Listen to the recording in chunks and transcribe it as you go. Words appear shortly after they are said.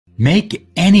Make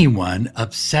anyone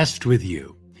obsessed with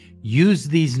you. Use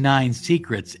these 9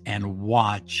 secrets and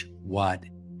watch what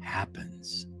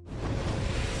happens.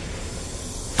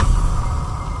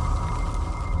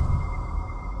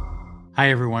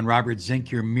 Hi, everyone. Robert Zink,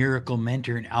 your miracle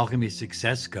mentor and alchemy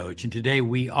success coach. And today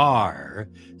we are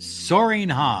soaring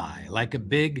high like a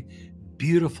big,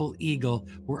 beautiful eagle.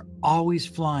 We're always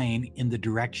flying in the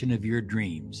direction of your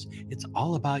dreams. It's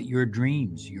all about your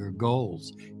dreams, your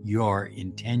goals, your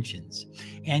intentions.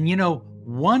 And you know,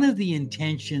 one of the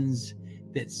intentions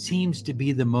that seems to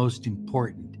be the most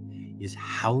important is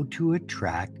how to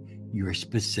attract your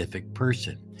specific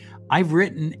person. I've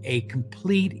written a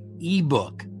complete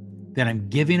ebook that I'm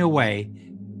giving away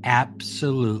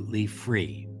absolutely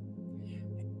free.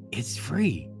 It's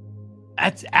free.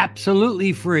 That's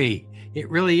absolutely free. It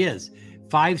really is.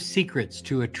 5 secrets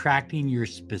to attracting your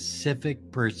specific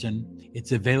person.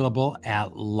 It's available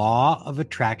at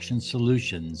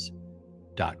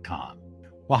lawofattractionsolutions.com.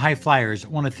 Well, High Flyers, I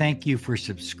want to thank you for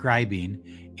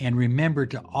subscribing, and remember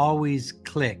to always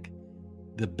click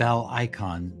the bell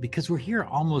icon because we're here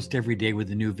almost every day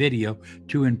with a new video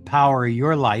to empower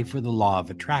your life with the law of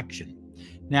attraction.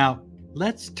 Now,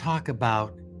 let's talk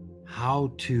about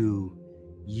how to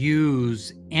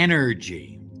use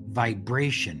energy,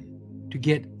 vibration, to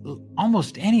get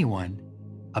almost anyone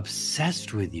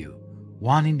obsessed with you,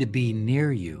 wanting to be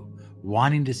near you,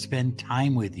 wanting to spend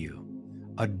time with you,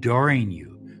 adoring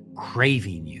you,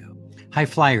 craving you. High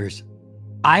Flyers,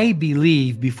 I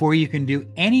believe before you can do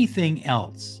anything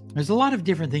else, there's a lot of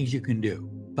different things you can do,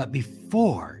 but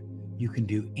before you can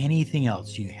do anything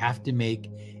else, you have to make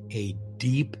a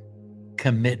deep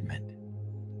commitment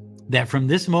that from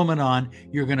this moment on,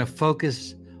 you're going to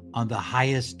focus on the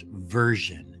highest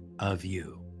version of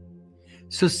you.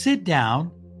 So sit down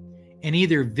and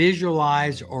either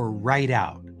visualize or write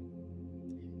out,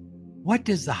 what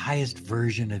does the highest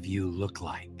version of you look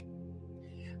like?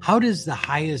 How does the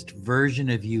highest version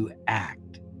of you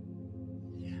act?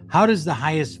 How does the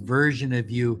highest version of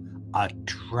you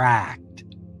attract?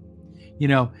 You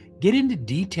know, get into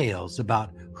details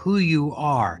about who you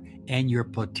are and your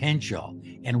potential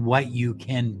and what you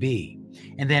can be.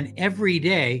 And then every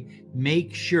day,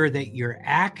 make sure that your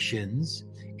actions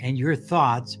and your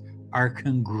thoughts are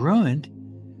congruent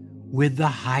with the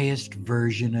highest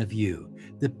version of you.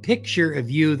 The picture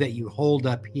of you that you hold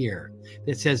up here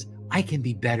that says, I can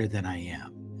be better than I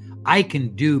am. I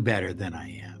can do better than I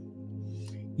am.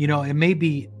 You know, it may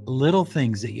be little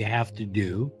things that you have to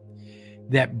do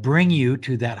that bring you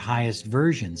to that highest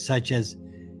version, such as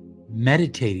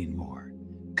meditating more,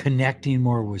 connecting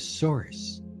more with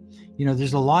Source. You know,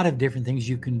 there's a lot of different things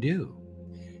you can do.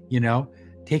 You know,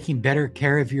 taking better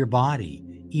care of your body,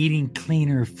 eating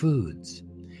cleaner foods,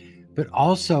 but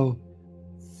also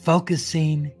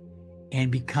focusing and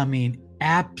becoming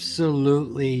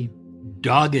absolutely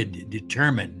dogged,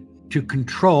 determined to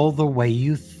control the way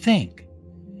you think,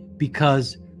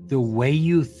 because the way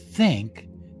you think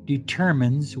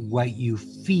determines what you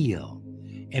feel,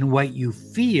 and what you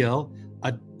feel,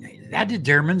 that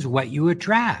determines what you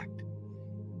attract.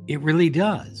 It really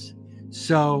does.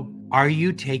 So are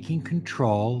you taking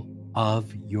control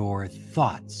of your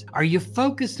thoughts? Are you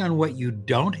focused on what you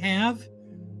don't have,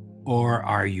 or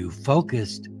are you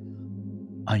focused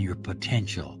on your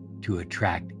potential to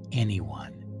attract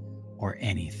anyone or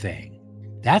anything?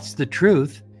 That's the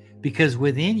truth, because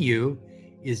within you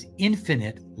is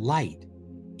infinite light,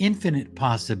 infinite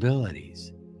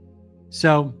possibilities.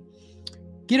 So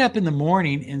get up in the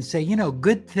morning and say, you know,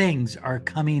 good things are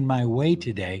coming my way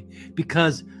today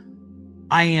because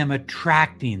I am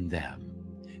attracting them,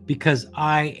 because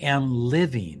I am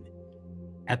living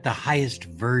at the highest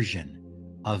version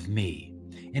of me.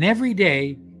 And every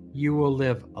day you will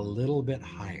live a little bit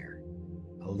higher,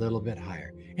 a little bit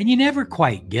higher. And you never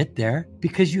quite get there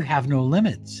because you have no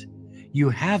limits. You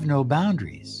have no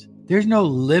boundaries. There's no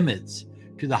limits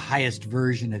to the highest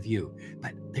version of you.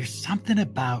 But there's something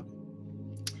about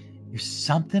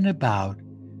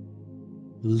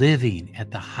living at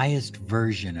the highest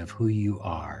version of who you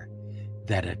are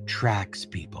that attracts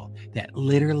people, that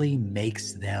literally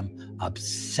makes them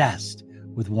obsessed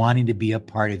with wanting to be a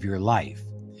part of your life.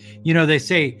 You know, they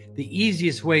say the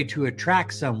easiest way to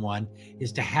attract someone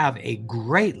is to have a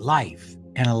great life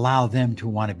and allow them to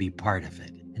want to be part of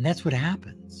it. And that's what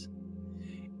happens.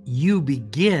 You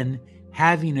begin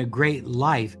having a great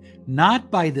life, not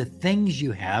by the things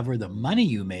you have or the money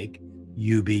you make.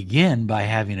 You begin by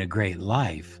having a great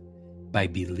life by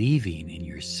believing in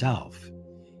yourself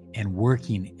and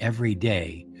working every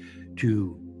day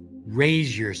to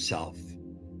raise yourself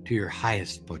to your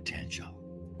highest potential.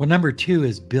 Well, number 2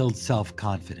 is build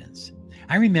self-confidence.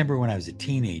 I remember when I was a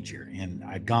teenager and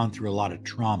I'd gone through a lot of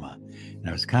trauma, and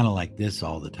I was kind of like this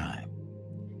all the time.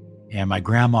 And my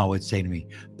grandma would say to me,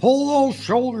 pull those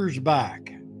shoulders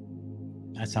back.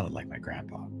 That sounded like my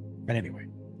grandpa. But anyway,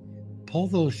 pull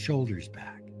those shoulders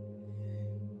back.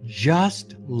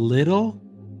 Just little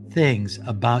things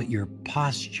about your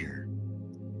posture,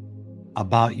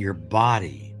 about your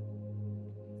body,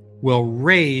 will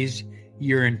raise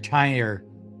your entire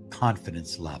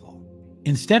confidence level.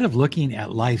 Instead of looking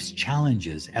at life's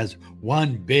challenges as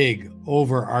one big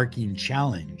overarching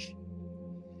challenge,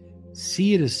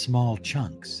 see it as small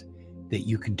chunks that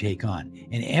you can take on.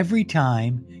 And every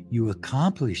time you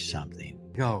accomplish something,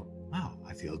 go, wow,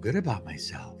 I feel good about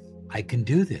myself. I can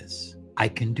do this. I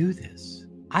can do this.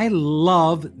 I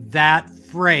love that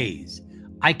phrase.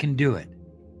 I can do it.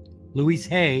 Louise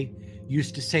Hay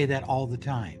used to say that all the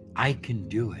time. I can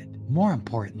do it. More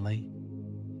importantly,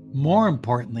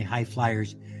 high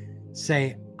flyers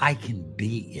say, I can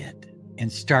be it,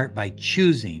 and start by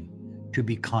choosing to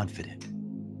be confident.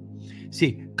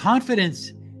 See,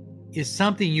 confidence is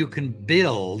something you can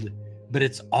build, but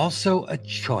it's also a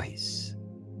choice.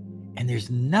 And there's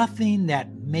nothing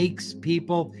that makes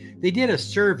people, they did a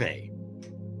survey.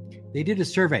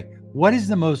 What is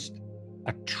the most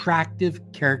attractive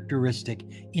characteristic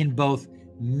in both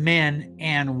men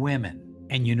and women?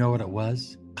 And you know what it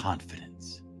was?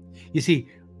 Confidence. You see,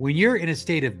 when you're in a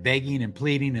state of begging and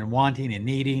pleading and wanting and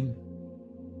needing,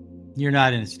 you're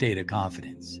not in a state of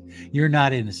confidence. You're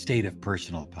not in a state of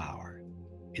personal power.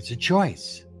 It's a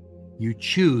choice. You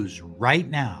choose right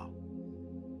now.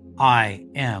 I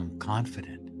am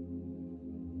confident.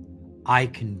 I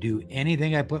can do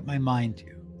anything I put my mind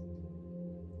to.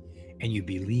 And you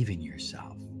believe in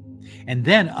yourself. And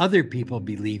then other people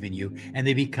believe in you and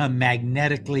they become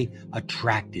magnetically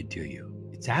attracted to you.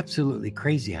 It's absolutely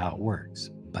crazy how it works,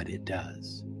 but it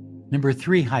does. Number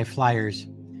 3, high flyers,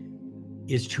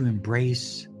 is to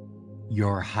embrace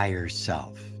your higher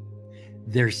self.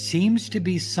 There seems to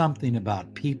be something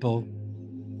about people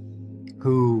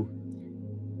who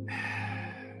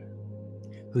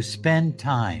spend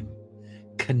time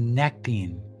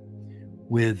connecting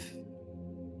with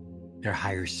their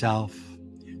higher self,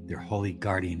 their holy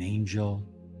guardian angel,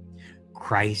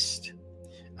 Christ,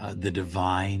 the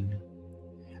divine,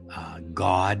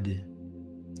 God.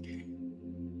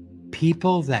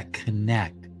 People that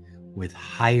connect with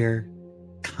higher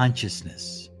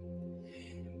consciousness,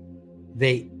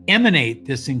 they emanate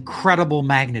this incredible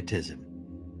magnetism.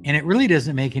 And it really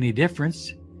doesn't make any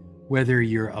difference whether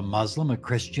you're a Muslim, a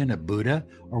Christian, a Buddha,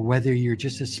 or whether you're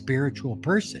just a spiritual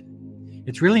person.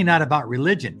 It's really not about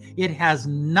religion. It has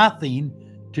nothing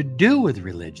to do with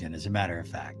religion, as a matter of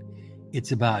fact.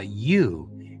 It's about you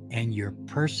and your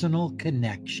personal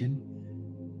connection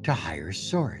to higher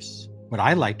source, what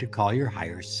I like to call your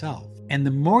higher self. And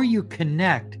the more you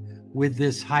connect with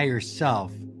this higher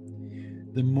self,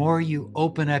 the more you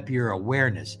open up your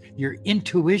awareness, your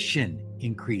intuition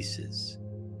increases.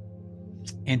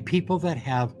 And people that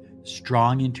have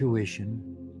strong intuition,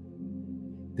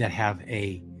 that have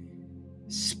a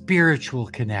spiritual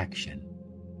connection,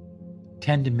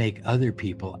 tend to make other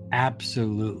people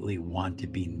absolutely want to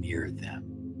be near them.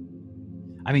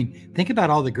 I mean, think about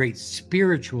all the great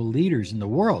spiritual leaders in the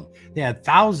world. They had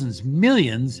thousands,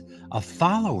 millions of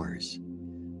followers.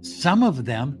 Some of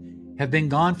them have been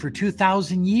gone for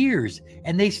 2,000 years,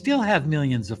 and they still have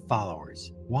millions of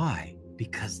followers. Why?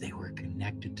 Because they were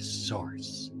connected to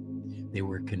Source. They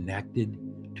were connected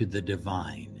to the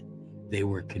divine. They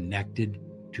were connected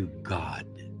to God.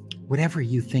 Whatever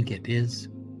you think it is,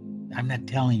 I'm not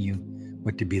telling you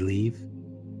what to believe.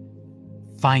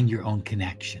 Find your own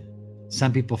connection.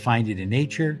 Some people find it in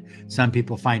nature. Some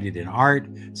people find it in art.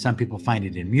 Some people find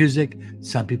it in music.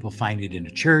 Some people find it in a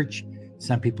church.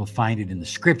 Some people find it in the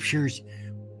scriptures.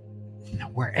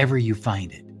 Wherever you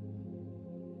find it,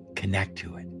 connect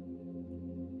to it.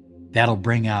 That'll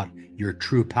bring out your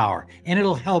true power. And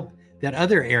it'll help that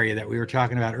other area that we were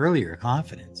talking about earlier,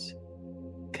 confidence.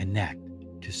 Connect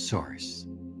to Source.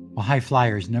 Well, high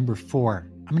flyers, number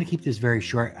 4. I'm going to keep this very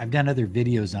short. I've done other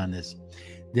videos on this.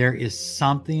 There is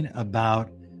something about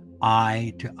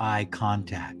eye-to-eye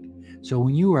contact. So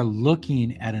when you are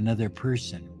looking at another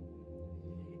person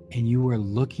and you are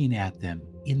looking at them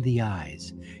in the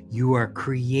eyes, you are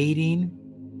creating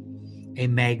a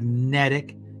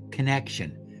magnetic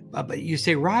connection. But you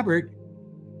say, Robert,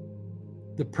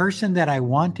 the person that I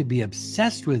want to be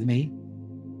obsessed with me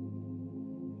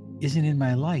isn't in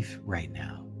my life right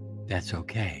now. That's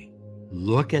okay.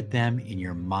 Look at them in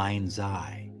your mind's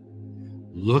eye.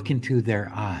 Look into their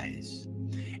eyes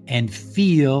and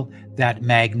feel that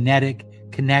magnetic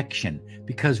connection,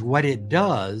 because what it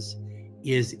does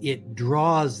is it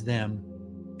draws them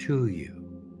to you.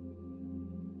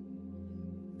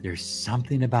 There's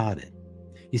something about it.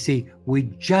 You see, we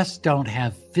just don't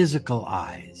have physical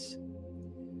eyes.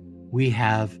 We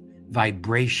have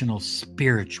vibrational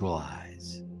spiritual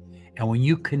eyes. And when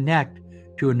you connect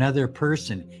to another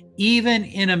person, even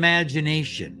in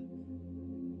imagination,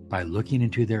 by looking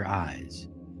into their eyes,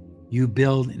 you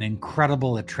build an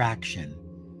incredible attraction,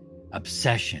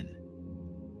 obsession,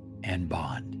 and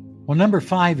bond. Well, number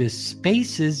 5 is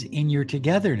spaces in your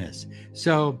togetherness.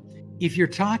 So if you're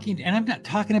talking, and I'm not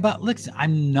talking about, listen,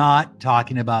 I'm not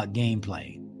talking about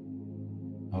gameplay,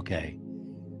 okay?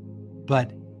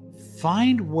 But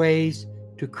find ways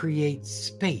to create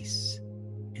space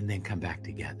and then come back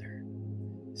together.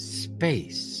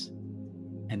 Space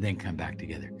and then come back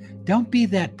together. Don't be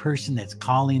that person that's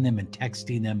calling them and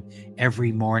texting them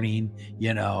every morning,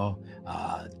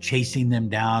 chasing them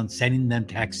down, sending them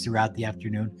texts throughout the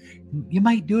afternoon. You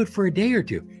might do it for a day or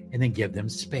two and then give them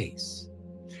space.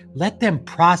 Let them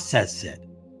process it.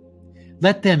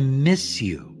 Let them miss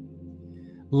you.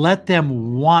 Let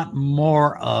them want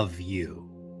more of you.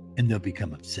 And they'll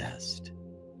become obsessed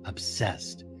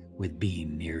with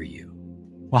being near you.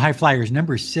 Well, high flyers,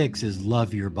 number 6 is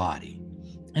love your body.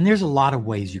 And there's a lot of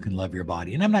ways you can love your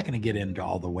body. And I'm not going to get into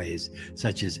all the ways,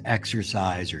 such as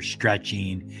exercise or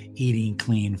stretching, eating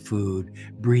clean food,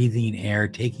 breathing air,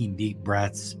 taking deep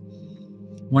breaths.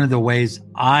 One of the ways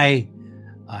I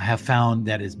have found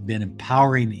that has been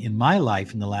empowering in my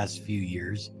life in the last few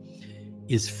years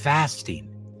is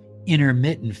fasting,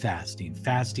 intermittent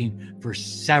fasting for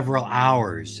several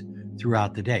hours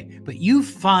throughout the day. But you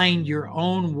find your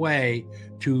own way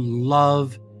to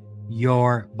love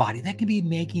your body. That can be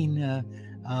making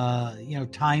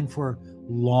time for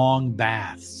long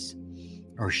baths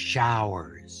or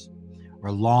showers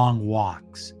or long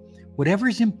walks. Whatever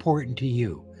is important to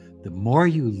you. The more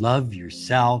you love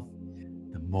yourself,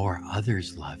 the more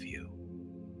others love you,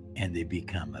 and they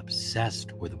become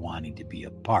obsessed with wanting to be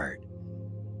a part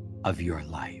of your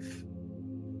life.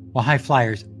 Well, high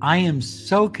flyers, I am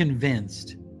so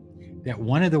convinced that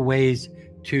one of the ways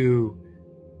to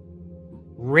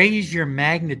raise your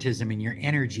magnetism in your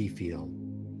energy field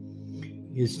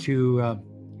is to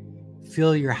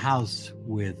fill your house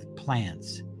with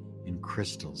plants and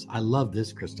crystals. I love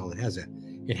this crystal.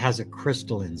 It has a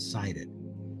crystal inside it.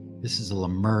 This is a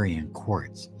Lemurian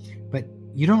quartz. But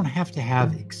you don't have to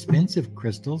have expensive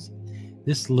crystals.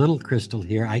 This little crystal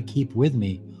here I keep with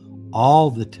me all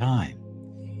the time.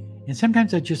 And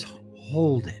sometimes I just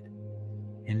hold it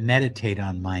and meditate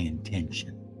on my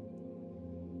intention.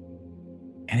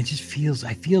 And it just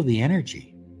I feel the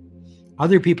energy.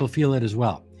 Other people feel it as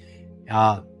well.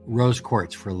 Rose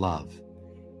quartz for love.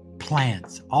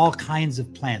 Plants, all kinds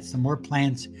of plants. The more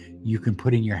plants you can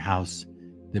put in your house,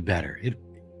 the better. It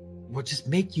will just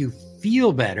make you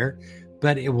feel better,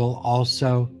 but it will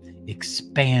also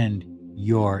expand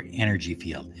your energy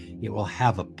field. It will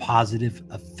have a positive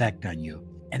effect on you.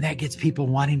 And that gets people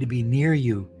wanting to be near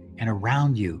you and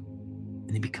around you.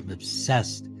 And they become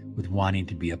obsessed with wanting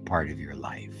to be a part of your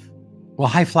life. Well,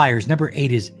 high flyers, number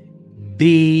 8 is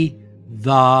be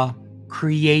the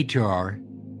creator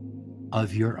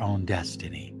of your own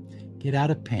destiny. Get out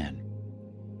a pen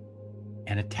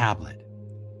and a tablet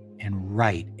and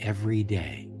write every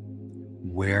day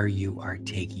where you are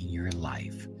taking your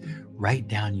life. Write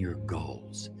down your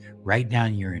goals. Write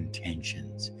down your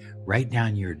intentions. Write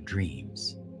down your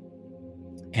dreams.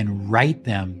 And write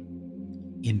them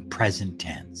in present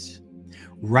tense.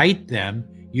 Write them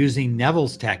using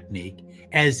Neville's technique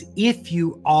as if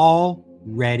you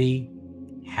already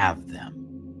have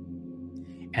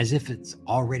them, as if it's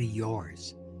already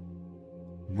yours.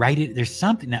 Write it. There's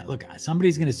something that, look,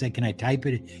 somebody's going to say, can I type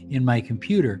it in my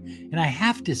computer? And I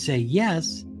have to say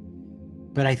yes,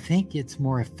 but I think it's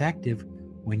more effective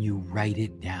when you write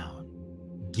it down.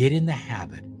 Get in the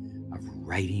habit of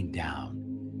writing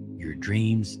down your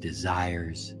dreams,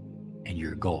 desires, and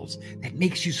your goals. That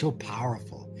makes you so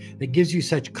powerful. That gives you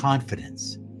such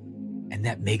confidence. And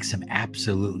that makes them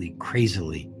absolutely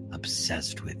crazily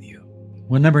obsessed with you.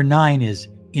 Well, number 9 is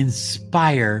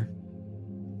inspire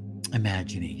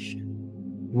imagination.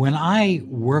 When I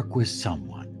work with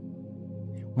someone,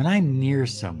 when I'm near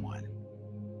someone,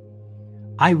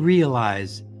 I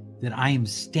realize that I am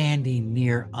standing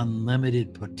near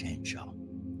unlimited potential.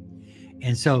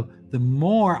 And so the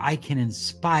more I can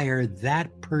inspire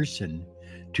that person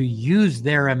to use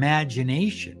their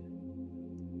imagination,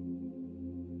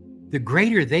 the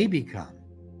greater they become,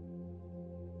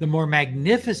 the more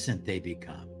magnificent they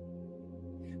become.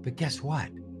 But guess what?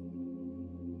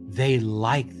 they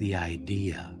like the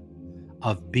idea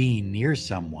of being near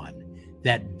someone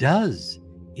that does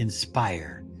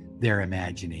inspire their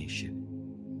imagination.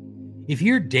 If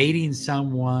you're dating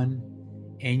someone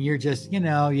and you're just,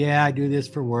 yeah, I do this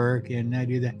for work and I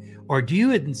do that, or do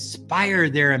you inspire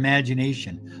their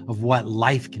imagination of what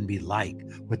life can be like,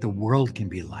 what the world can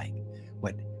be like,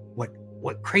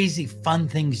 what crazy fun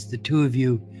things the two of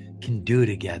you can do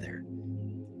together?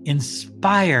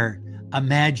 Inspire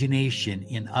imagination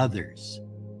in others,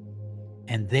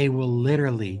 and they will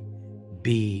literally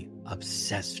be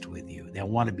obsessed with you. They'll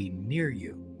want to be near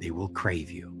you. They will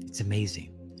crave you. It's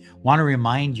amazing. Want to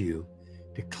remind you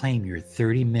to claim your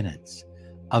 30 minutes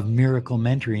of miracle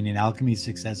mentoring in Alchemy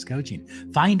Success Coaching.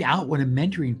 Find out what a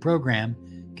mentoring program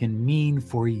can mean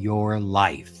for your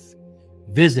life.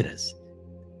 Visit us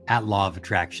at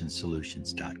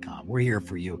lawofattractionsolutions.com. We're here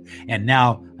for you. And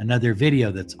now another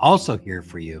video that's also here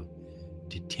for you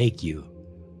to take you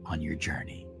on your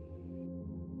journey.